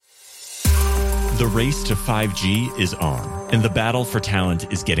The race to 5G is on, and the battle for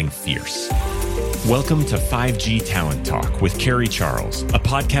talent is getting fierce. Welcome to 5G Talent Talk with Carrie Charles, a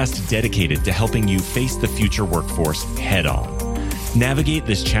podcast dedicated to helping you face the future workforce head on. Navigate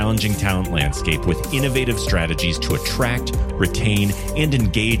this challenging talent landscape with innovative strategies to attract, retain, and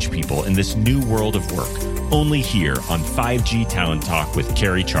engage people in this new world of work. Only here on 5G Talent Talk with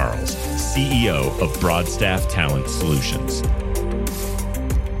Carrie Charles, CEO of Broadstaff Talent Solutions.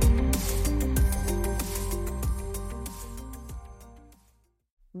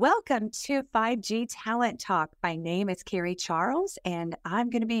 Welcome to 5G Talent Talk. My name is Carrie Charles, and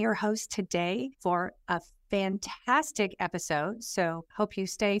I'm going to be your host today for a fantastic episode. So hope you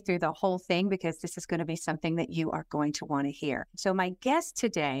stay through the whole thing because this is going to be something that you are going to want to hear. So my guest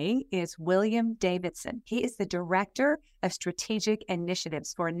today is William Davidson. He is the Director of Strategic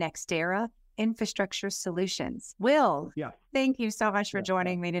Initiatives for NextEra Infrastructure Solutions. Will, Thank you so much for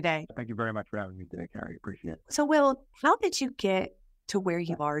joining me today. Thank you very much for having me today, Carrie. Appreciate it. So Will, how did you get to where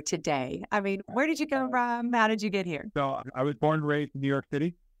you are today? I mean, where did you come from? How did you get here? So I was born and raised in New York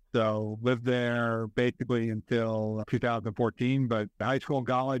City. So lived there basically until 2014. But high school and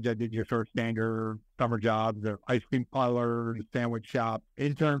college, I did your sort of standard summer jobs, the ice cream parlor, sandwich shop,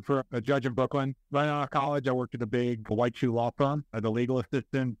 intern for a judge in Brooklyn. Right out of college, I worked at a big white shoe law firm as a legal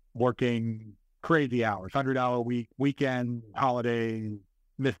assistant, working crazy hours, 100-hour a week, weekend, holidays,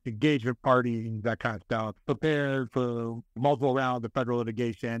 missed engagement parties, that kind of stuff. Prepared for multiple rounds of federal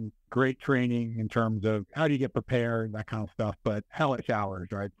litigation, great training in terms of how do you get prepared, that kind of stuff, but hellish hours,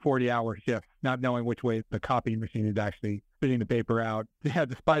 right? 40-hour shifts, not knowing which way the copying machine is actually spitting the paper out. Yeah,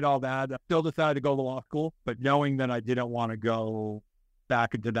 despite all that, I still decided to go to law school, but knowing that I didn't want to go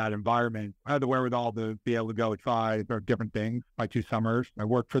back into that environment, I had the wherewithal to be able to go try different things. My 2 summers, I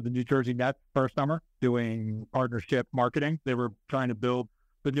worked for the New Jersey Nets first summer doing partnership marketing. They were trying to build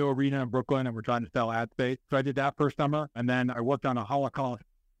the new arena in Brooklyn, and we're trying to sell ad space. So I did that first summer, and then I worked on a Holocaust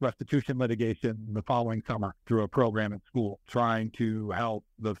restitution litigation the following summer through a program at school, trying to help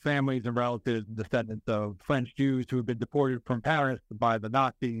the families and relatives and descendants of French Jews who had been deported from Paris by the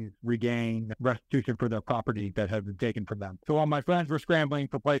Nazis regain restitution for their property that had been taken from them. So while my friends were scrambling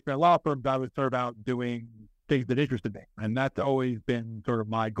for placement at law firms, I was sort of out doing things that interested me. And that's always been sort of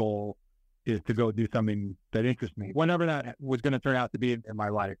my goal, is to go do something that interests me, whenever that was going to turn out to be in my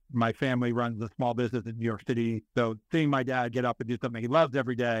life. My family runs a small business in New York City, so seeing my dad get up and do something he loves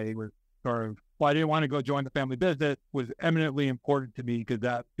every day was sort of, well, I didn't want to go join the family business, was eminently important to me, because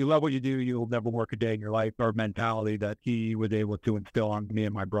that if you love what you do, you'll never work a day in your life, or mentality that he was able to instill on me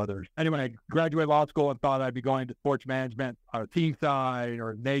and my brothers. Anyway, I graduated law school and thought I'd be going to sports management on a team side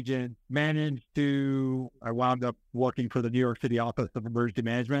or an agent. I wound up working for the New York City Office of Emergency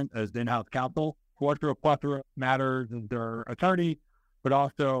Management as in-house counsel. Worked through a plethora of matters as their attorney, but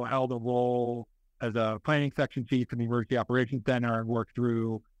also held a role as a planning section chief in the Emergency Operations Center and worked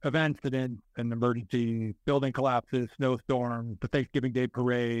through events and emergency building collapses, snowstorms, the Thanksgiving Day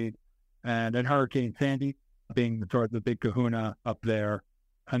parade, and then Hurricane Sandy being sort of the big kahuna up there.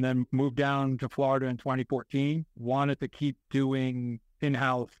 And then moved down to Florida in 2014, wanted to keep doing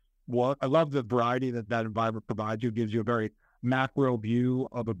in-house work. I love the variety that environment provides you. It gives you a very macro view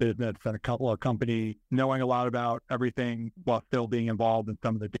of a business and a couple of companies, knowing a lot about everything while still being involved in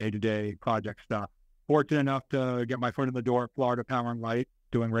some of the day-to-day project stuff. Fortunate enough to get my foot in the door at Florida Power and Light,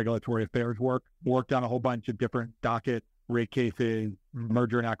 doing regulatory affairs work. Worked on a whole bunch of different docket rate cases,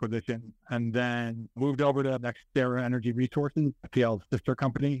 merger and acquisition, and then moved over to NextEra Energy Resources, PL's sister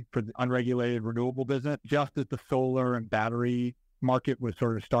company for the unregulated renewable business, just as the solar and battery market was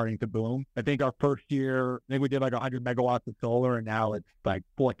sort of starting to boom. I think our first year, we did like 100 megawatts of solar, and now it's like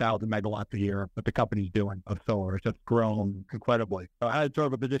 4,000 megawatts a year that the company's doing of solar. It's just grown incredibly. So I had sort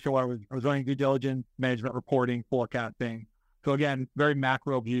of a position where I was running due diligence, management reporting, forecasting. So again, very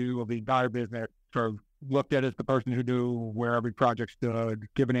macro view of the entire business, sort of looked at as the person who knew where every project stood,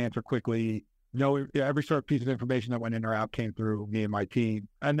 give an answer quickly, know every sort of piece of information that went in or out came through me and my team.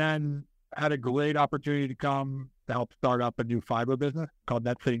 And then had a great opportunity to come to help start up a new fiber business called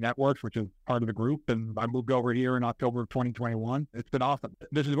Net City Networks, which is part of the group. And I moved over here in October of 2021. It's been awesome.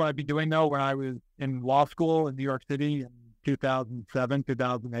 This is what I'd be doing, though, when I was in law school in New York City in 2007,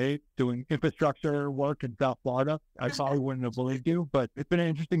 2008, doing infrastructure work in South Florida. I probably wouldn't have believed you, but it's been an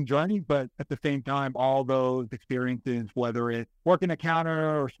interesting journey. But at the same time, all those experiences, whether it's working a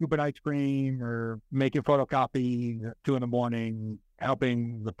counter or scooping ice cream or making photocopies at 2 a.m,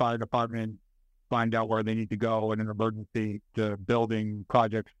 helping the fire department find out where they need to go in an emergency, to building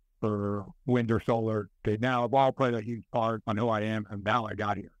projects for wind or solar, they now have all played a huge part on who I am and how I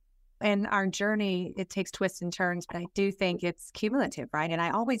got here. And our journey, it takes twists and turns, but I do think it's cumulative, right? And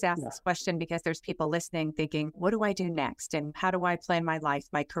I always ask this question because there's people listening thinking, what do I do next? And how do I plan my life,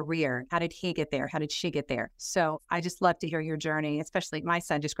 my career? How did he get there? How did she get there? So I just love to hear your journey, especially my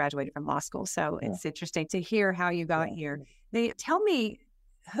son just graduated from law school. So it's interesting to hear how you got here. Tell me,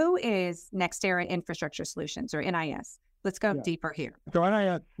 who is NextEra Infrastructure Solutions, or NIS? Let's go deeper here. So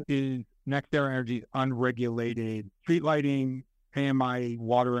NIS is NextEra Energy's unregulated street lighting, AMI,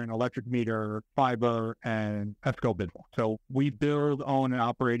 water and electric meter, fiber, and ESCO business. So we build, own, and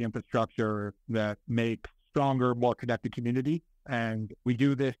operate infrastructure that makes stronger, more connected community. And we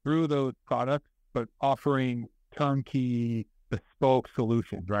do this through those products, but offering turnkey, bespoke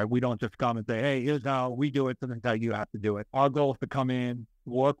solutions, right? We don't just come and say, hey, here's how we do it, so this is how you have to do it. Our goal is to come in,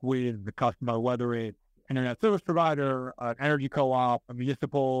 work with the customer, whether it's internet service provider, an energy co-op, a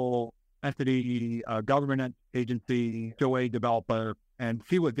municipal entity, a government agency, HOA developer, and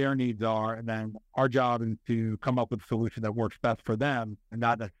see what their needs are. And then our job is to come up with a solution that works best for them, and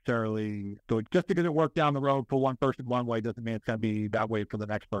not necessarily, so just because it worked down the road for one person one way doesn't mean it's going to be that way for the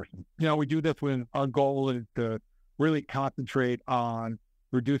next person. We do this when our goal is to really concentrate on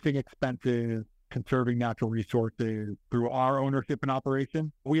reducing expenses, conserving natural resources through our ownership and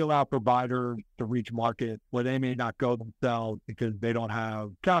operation. We allow providers to reach markets where they may not go themselves because they don't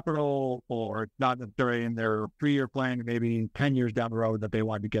have capital, or it's not necessarily in their 3-year plan, maybe 10 years down the road that they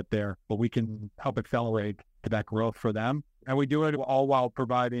want to get there, but we can help accelerate to that growth for them. And we do it all while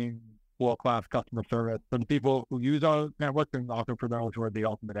providing world-class customer service for the people who use our network, and also for those who are the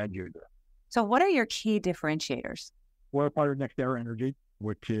ultimate end user. So what are your key differentiators? We're a part of NextEra Energy,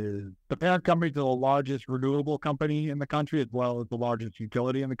 which is the parent company to the largest renewable company in the country, as well as the largest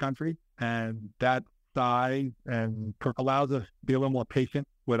utility in the country. And that size and allows us to be a little more patient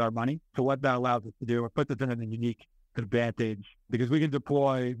with our money. So what that allows us to do, it puts us in a unique advantage because we can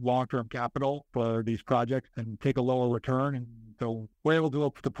deploy long-term capital for these projects and take a lower return. And so we're able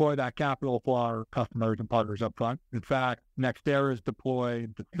to deploy that capital for our customers and partners up front. In fact, NextEra has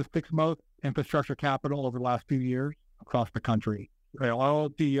deployed the 6th most infrastructure capital over the last few years across the country. All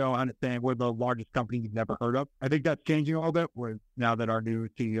CEO understand we're the largest company you've never heard of. I think that's changing a little bit now that our new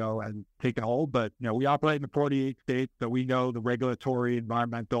CEO has taken hold. But we operate in the 48 states, so we know the regulatory,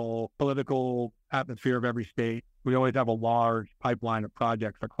 environmental, political atmosphere of every state. We always have a large pipeline of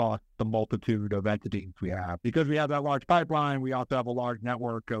projects across the multitude of entities we have. Because we have that large pipeline, we also have a large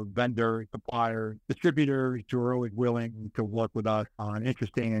network of vendors, suppliers, distributors who are always willing to work with us on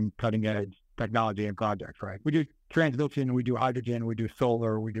interesting and cutting-edge technology and projects, right? We do transmission, we do hydrogen, we do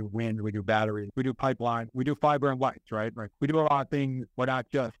solar, we do wind, we do batteries, we do pipeline, we do fiber and lights, right? We do a lot of things. We're not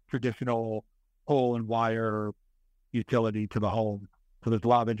just traditional pole and wire utility to the home. So there's a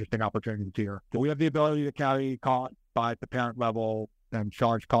lot of interesting opportunities here. So we have the ability to carry costs by the parent level and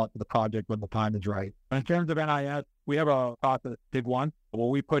charge costs for the project when the time is right. And in terms of NIS, we have a process, big one, where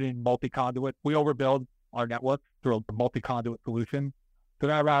we put in multi-conduit. We overbuild our network through a multi-conduit solution. So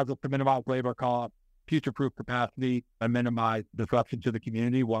that allows us to minimize labor costs, future-proof capacity, and minimize disruption to the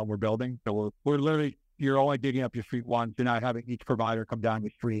community while we're building. So we're literally, you're only digging up your street once. You're not having each provider come down the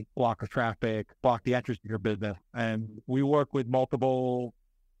street, block the traffic, block the entrance to your business. And we work with multiple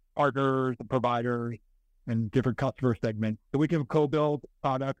partners and providers and different customer segments, so we can co-build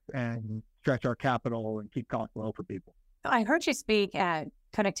products and stretch our capital and keep costs low for people. I heard you speak at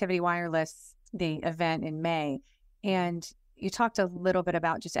Connectivity Wireless, the event in May, and you talked a little bit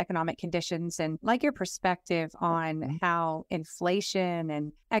about just economic conditions and like your perspective on how inflation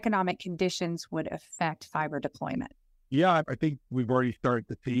and economic conditions would affect fiber deployment. Yeah, I think we've already started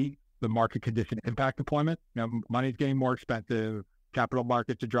to see the market condition impact deployment. Money's getting more expensive. Capital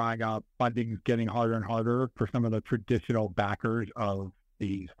markets are drying up. Funding is getting harder and harder for some of the traditional backers of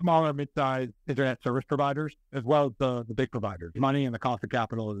the smaller, mid-sized internet service providers, as well as the big providers. Money and the cost of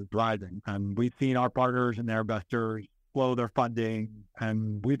capital is rising. And we've seen our partners and their investors slow their funding,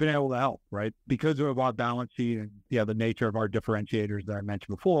 and we've been able to help, right? Because of our balance sheet and the nature of our differentiators that I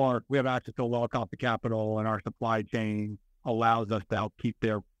mentioned before, we have access to a low cost of capital, and our supply chain allows us to help keep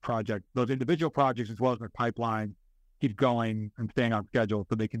their project, those individual projects, as well as their pipeline, keep going and staying on schedule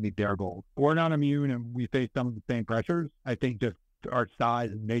so they can meet their goals. We're not immune, and we face some of the same pressures. I think just our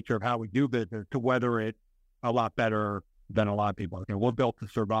size and nature of how we do business to weather it a lot better than a lot of people. We're built to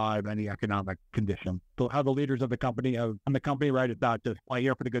survive any economic condition. So how the leaders of the company have, and the company, right, it's not just we're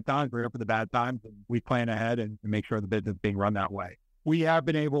here for the good times, we're here for the bad times, and we plan ahead and make sure the business is being run that way. We have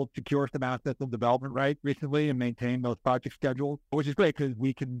been able to secure some assets of development right recently and maintain those project schedules, which is great because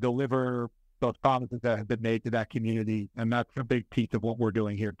we can deliver those promises that have been made to that community. And that's a big piece of what we're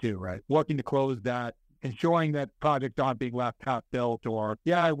doing here too, right? Working to close that ensuring that projects aren't being left half built or,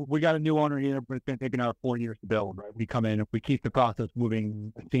 yeah, we got a new owner here, but it's been taking out 4 years to build, right? We come in and we keep the process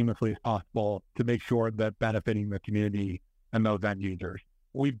moving as seamlessly as possible to make sure that benefiting the community and those end users.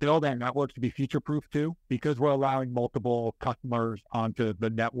 We build our networks to be future-proof too, because we're allowing multiple customers onto the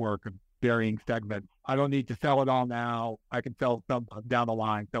network of varying segments. I don't need to sell it all now. I can sell some down the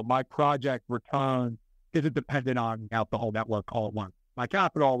line. So my project return isn't dependent on out the whole network all at once. My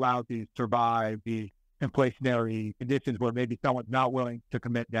capital allows you to survive these inflationary conditions where maybe someone's not willing to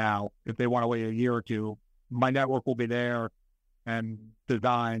commit now. If they want to wait a year or two, my network will be there and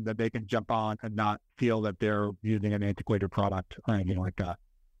designed that they can jump on and not feel that they're using an antiquated product or anything like that.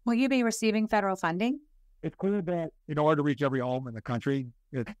 Will you be receiving federal funding? It's clear that in order to reach every home in the country,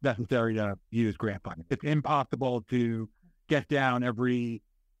 it's necessary to use grant funding. It's impossible to get down every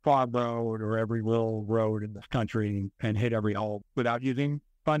farm road or every rural road in this country and hit every home without using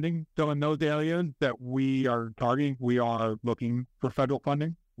funding. So in those areas that we are targeting, we are looking for federal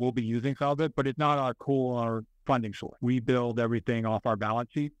funding. We'll be using some of it, but it's not our core funding source. We build everything off our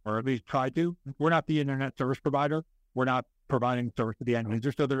balance sheet, or at least try to. We're not the internet service provider. We're not providing service to the end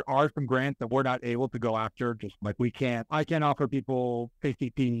user. So there are some grants that we're not able to go after, just like I can't offer people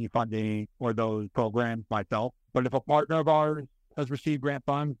ACP funding or those programs myself. But if a partner of ours has received grant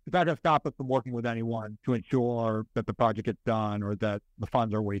funds, that has stopped us from working with anyone to ensure that the project gets done or that the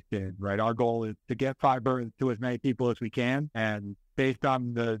funds are wasted, right? Our goal is to get fiber to as many people as we can. And based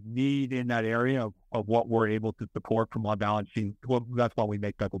on the need in that area of what we're able to support from our balance sheet, well, that's why we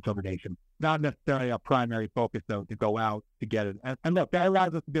make that determination. Not necessarily a primary focus, though, to go out to get it. And look, that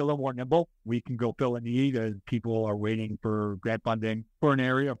allows us to be a little more nimble. We can go fill a need as people are waiting for grant funding for an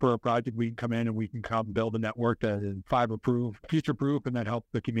area, for a project. We can come in and we can come build a network that is fiber-proof, future-proof, and that helps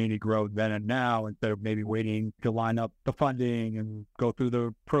the community grow then and now instead of maybe waiting to line up the funding and go through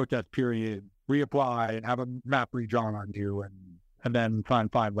the protest period, reapply, and have a map redrawn on you and then try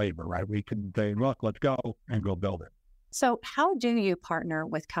and find labor, right? We can say, look, let's go and go build it. So how do you partner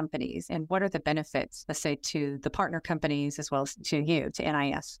with companies and what are the benefits, let's say, to the partner companies as well as to you, to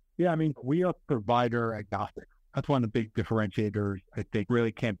NIS? Yeah, I mean, we are provider agnostic. That's one of the big differentiators I think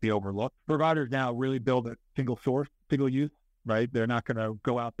really can't be overlooked. Providers now really build a single source, single use, right? They're not going to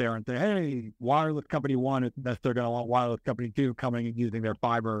go out there and say, hey, wireless company one is necessarily going to want wireless company two coming and using their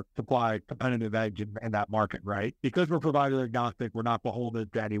fiber supply competitive edge in that market, right? Because we're provider agnostic, we're not beholden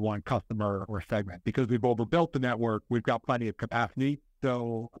to any one customer or segment. Because we've overbuilt the network, we've got plenty of capacity.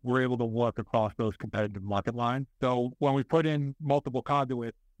 So we're able to work across those competitive market lines. So when we put in multiple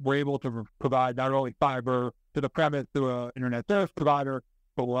conduits, we're able to provide not only fiber to the premise through an internet service provider,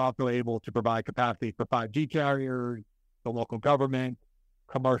 but we're also able to provide capacity for 5G carriers, the local government,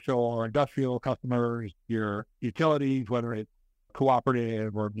 commercial or industrial customers, your utilities, whether it's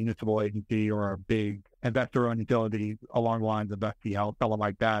cooperative or municipal agency or a big investor-owned utility along the lines of FPL, something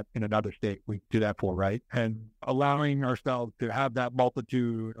like that in another state, we do that for, right? And allowing ourselves to have that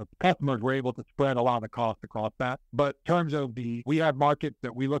multitude of customers, we're able to spread a lot of the cost across that. But in terms of we have markets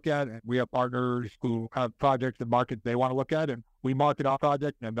that we look at, and we have partners who have projects and markets they want to look at, and we market our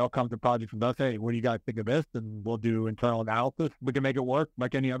project, and they'll come to projects with us, hey, what do you guys think of this? And we'll do internal analysis. We can make it work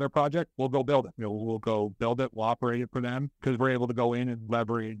like any other project. We'll go build it. We'll go build it. We'll operate it for them because we're able to go in and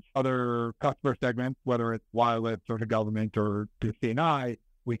leverage other customer segments, whether it's wireless or the government or the CNI.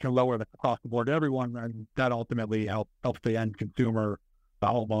 We can lower the across the board to everyone, and that ultimately helps the end consumer, the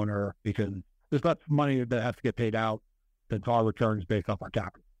homeowner, because there's less money that has to get paid out than our returns based off our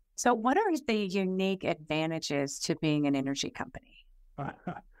capital. So what are the unique advantages to being an energy company?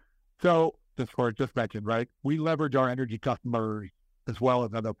 So, just mentioned, right? We leverage our energy customers as well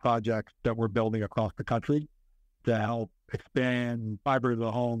as other projects that we're building across the country to help expand fiber to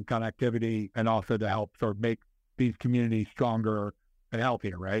the home connectivity and also to help sort of make these communities stronger and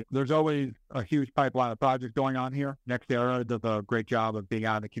healthier, right? There's always a huge pipeline of projects going on here. NextEra does a great job of being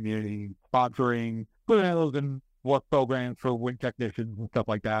out in the community, sponsoring those and work programs for wind technicians and stuff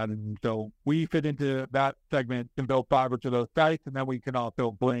like that. And so we fit into that segment and build fiber to those sites, and then we can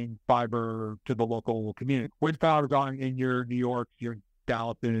also bring fiber to the local community. Wind power is on in your New York, your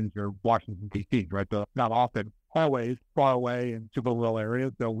Davidsons, your Washington, D.C., right? So not often, always far away in super rural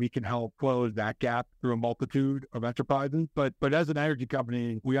areas. So we can help close that gap through a multitude of enterprises. But as an energy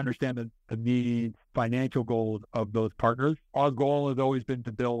company, we understand the needs, financial goals of those partners. Our goal has always been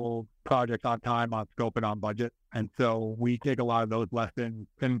to build projects on time, on scope, and on budget. And so we take a lot of those lessons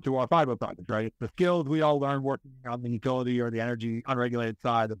into our fiber projects, right? The skills we all learn working on the utility or the energy unregulated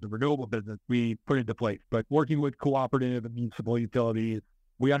side of the renewable business, we put into place. But working with cooperative and municipal utilities,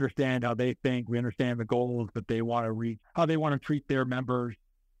 we understand how they think, we understand the goals that they want to reach, how they want to treat their members,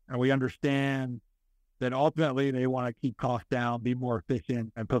 and we understand then ultimately they want to keep costs down, be more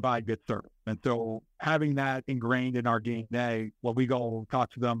efficient, and provide good service. And so having that ingrained in our DNA, when we go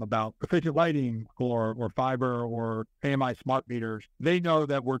talk to them about efficient lighting or fiber or AMI smart meters, they know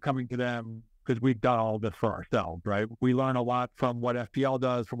that we're coming to them because we've done all this for ourselves, right? We learn a lot from what FPL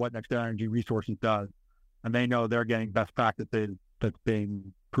does, from what NextEra Energy Resources does, and they know they're getting best practices that's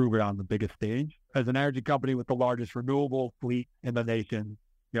being proven on the biggest stage. As an energy company with the largest renewable fleet in the nation,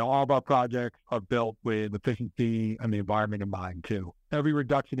 all of our projects are built with efficiency and the environment in mind too. Every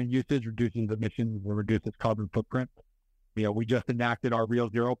reduction in usage reduces emissions or reduces carbon footprint. We just enacted our Real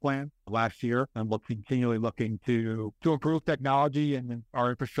Zero plan last year, and we're continually looking to improve technology and our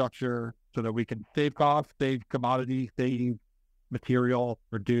infrastructure so that we can save costs, save commodities, save material,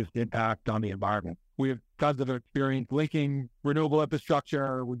 reduce impact on the environment. We have tons of experience linking renewable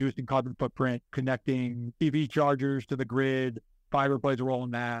infrastructure, reducing carbon footprint, connecting EV chargers to the grid. Fiber plays a role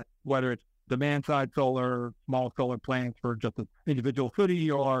in that, whether it's demand-side solar, small solar plants for just an individual city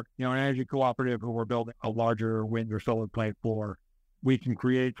or, an energy cooperative who we're building a larger wind or solar plant for. We can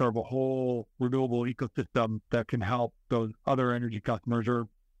create sort of a whole renewable ecosystem that can help those other energy customers or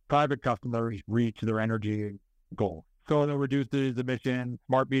private customers reach their energy goals. Solar reduces emissions.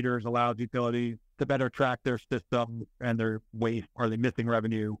 Smart meters allows utilities to better track their systems and their waste. Are they missing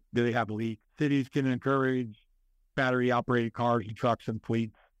revenue? Do they have leaks? Cities can encourage battery-operated cars and trucks and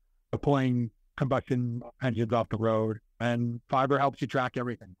fleets, pulling combustion engines off the road. And fiber helps you track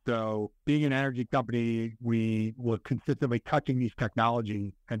everything. So being an energy company, we will consistently touching these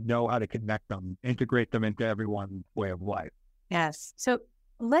technologies and know how to connect them, integrate them into everyone's way of life. Yes. So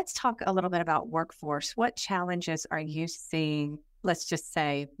let's talk a little bit about workforce. What challenges are you seeing, let's just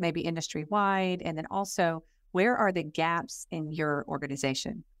say, maybe industry-wide? And then also, where are the gaps in your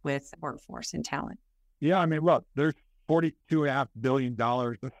organization with workforce and talent? Yeah, I mean, look, there's $42.5 billion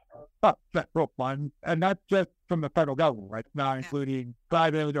of federal funds, and that's just from the federal government, right? It's not including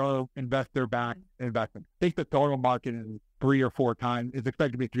private or investor-backed investment. I think the total market is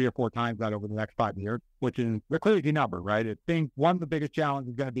expected to be 3 or 4 times that over the next 5 years, which is a crazy number, right? I think one of the biggest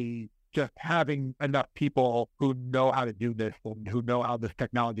challenges is going to be just having enough people who know how to do this, and who know how this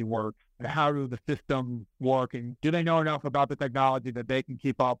technology works, and how do the systems work, and do they know enough about the technology that they can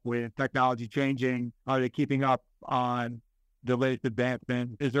keep up with technology changing? Are they keeping up on the latest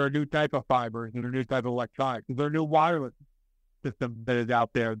advancements? Is there a new type of fiber? Is there a new type of electronics? Is there a new wireless system that is out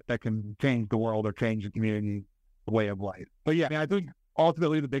there that can change the world or change the community's way of life? But yeah, I think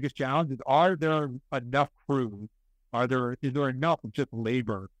ultimately the biggest challenge is, are there enough crews? Is there enough just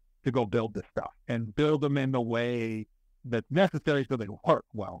labor to go build this stuff and build them in the way that's necessary so they work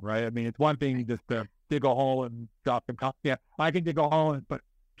well, right? I mean, it's one thing just to dig a hole and stop them. Yeah, I can dig a hole and put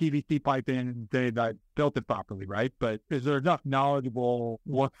PVC pipe in and say that I built it properly, right? But is there enough knowledgeable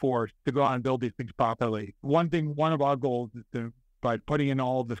workforce to go out and build these things properly? One of our goals is to, by putting in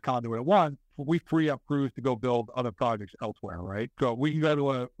all of this conduit at once, we free up crews to go build other projects elsewhere, right? So we can go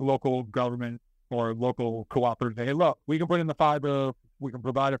to a local government or local cooperative and say, hey, look, we can put in the fiber, we can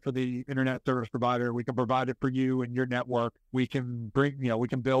provide it for the internet service provider, we can provide it for you and your network, we can we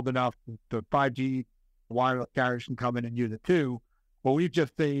can build enough, the 5G wireless carriers can come in and use it too. Well, we've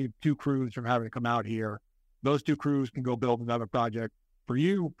just saved 2 crews from having to come out here. Those 2 crews can go build another project for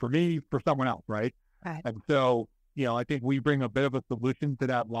you, for me, for someone else, right? And so, I think we bring a bit of a solution to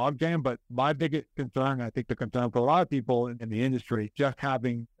that logjam, but my biggest concern, I think the concern for a lot of people in the industry, just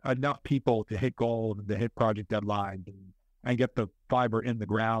having enough people to hit goals and to hit project deadlines and get the fiber in the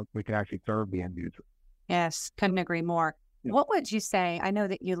ground so we can actually serve the end user. Yes, couldn't agree more. Yeah. What would you say, I know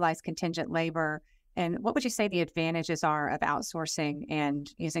that you utilize contingent labor, and what would you say the advantages are of outsourcing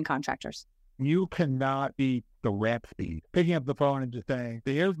and using contractors? You cannot beat the ramp speed. Picking up the phone and just saying,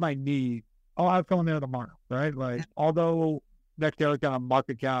 here's my need. I'll have someone there tomorrow, right? Like, although NextEra's got a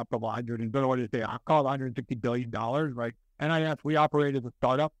market cap of I'll call it $160 billion, right? NIS, we operate as a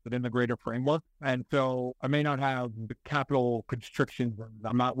startup within the greater framework. And so I may not have the capital constrictions.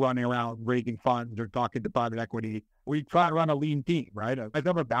 I'm not running around raising funds or talking to private equity. We try to run a lean team, right? I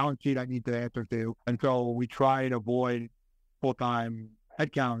have a balance sheet I need to answer to. And so we try to avoid full-time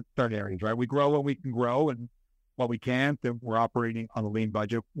headcount in certain areas, right? We grow when we can grow, and what we can't, then we're operating on a lean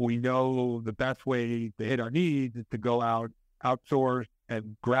budget. We know the best way to hit our needs is to go out, outsource,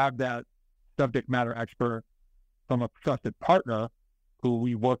 and grab that subject matter expert from a trusted partner who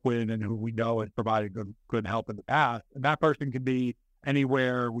we work with and who we know has provided good help in the past. And that person can be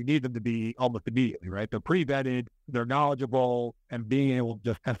anywhere we need them to be almost immediately, right? They're pre-vetted, they're knowledgeable, and being able to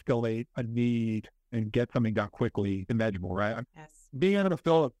just escalate a need and get something done quickly is measurable, right? Yes. Being able to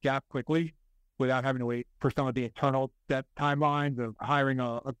fill a gap quickly without having to wait for some of the internal step timelines of hiring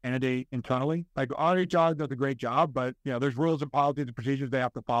a candidate internally. Like our HR does a great job, but there's rules and policies and procedures they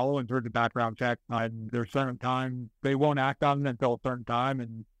have to follow in terms of background check. And there's certain times they won't act on it until a certain time,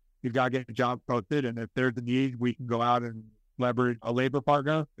 and you've got to get the job posted. And if there's a need, we can go out and leverage a labor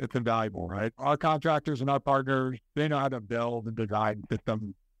partner. It's invaluable, right? Our contractors and our partners, they know how to build and design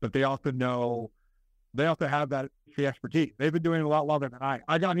systems, but they also have that expertise. They've been doing it a lot longer than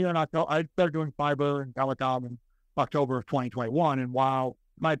I got here in October. I started doing fiber and telecom in October of 2021. And while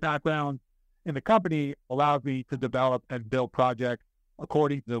my background in the company allows me to develop and build projects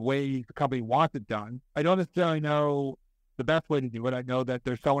according to the way the company wants it done, I don't necessarily know the best way to do it. I know that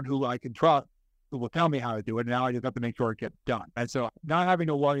there's someone who I can trust who will tell me how to do it. And now I just have to make sure it gets done. And so not having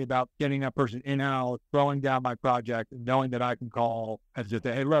to worry about getting that person in-house, throwing down my project, and knowing that I can call and just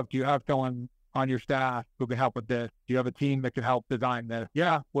say, hey, look, do you have someone on your staff who can help with this? Do you have a team that can help design this?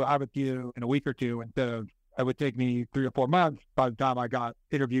 Yeah, we'll have it to you in a week or two instead of it would take me 3 or 4 months by the time I got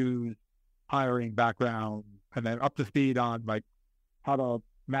interviews, hiring, background, and then up to speed on like how to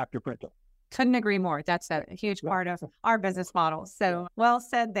map your printer. Couldn't agree more. That's a huge part of our business model. So well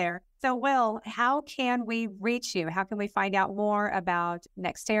said there. So Will, how can we reach you? How can we find out more about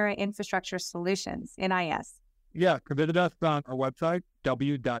NextEra Infrastructure Solutions, NIS? Yeah, visit us on our website,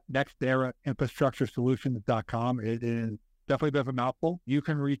 w.nexterainfrastructuresolutions.com. It is definitely a bit of a mouthful. You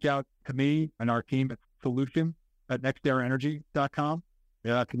can reach out to me and our team at solution@nexteraenergy.com.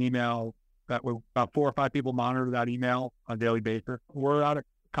 Yeah, that's an email that about 4 or 5 people monitor that email on a daily basis. We're out at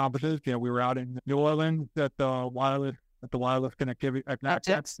conferences. We were out in New Orleans at the wireless connectivity at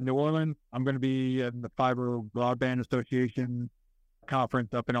NACX in New Orleans. I'm going to be in the Fiber Broadband Association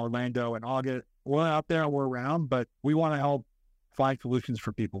conference up in Orlando in August. We're out there and we're around, but we want to help find solutions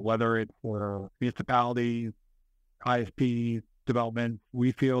for people, whether it's for municipalities, ISPs, development.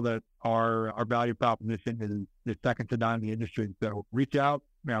 We feel that our value proposition is second to none in the industry. So reach out.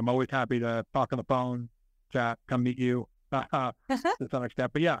 I'm always happy to talk on the phone, chat, come meet you to some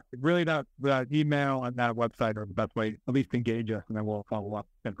extent. But yeah, really that email and that website are the best way, at least engage us, and then we'll follow up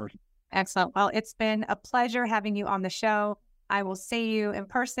in person. Excellent. Well, it's been a pleasure having you on the show. I will see you in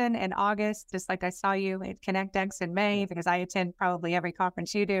person in August, just like I saw you at ConnectX in May, because I attend probably every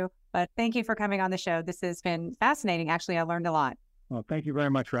conference you do. But thank you for coming on the show. This has been fascinating. Actually, I learned a lot. Well, thank you very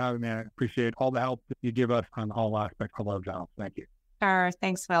much for having me. I appreciate all the help that you give us on all aspects of our job. Thank you. Sure.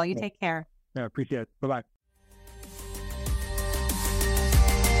 Thanks, Will. You take care. Yeah, appreciate it. Bye-bye.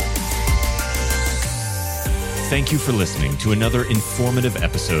 Thank you for listening to another informative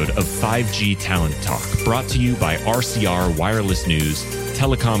episode of 5G Talent Talk, brought to you by RCR Wireless News,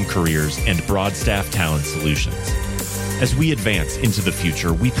 Telecom Careers, and Broadstaff Talent Solutions. As we advance into the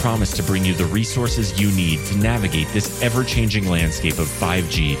future, we promise to bring you the resources you need to navigate this ever-changing landscape of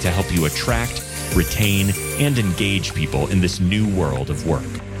 5G to help you attract, retain, and engage people in this new world of work.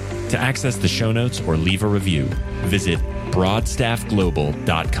 To access the show notes or leave a review, visit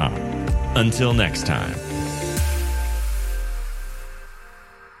broadstaffglobal.com. Until next time.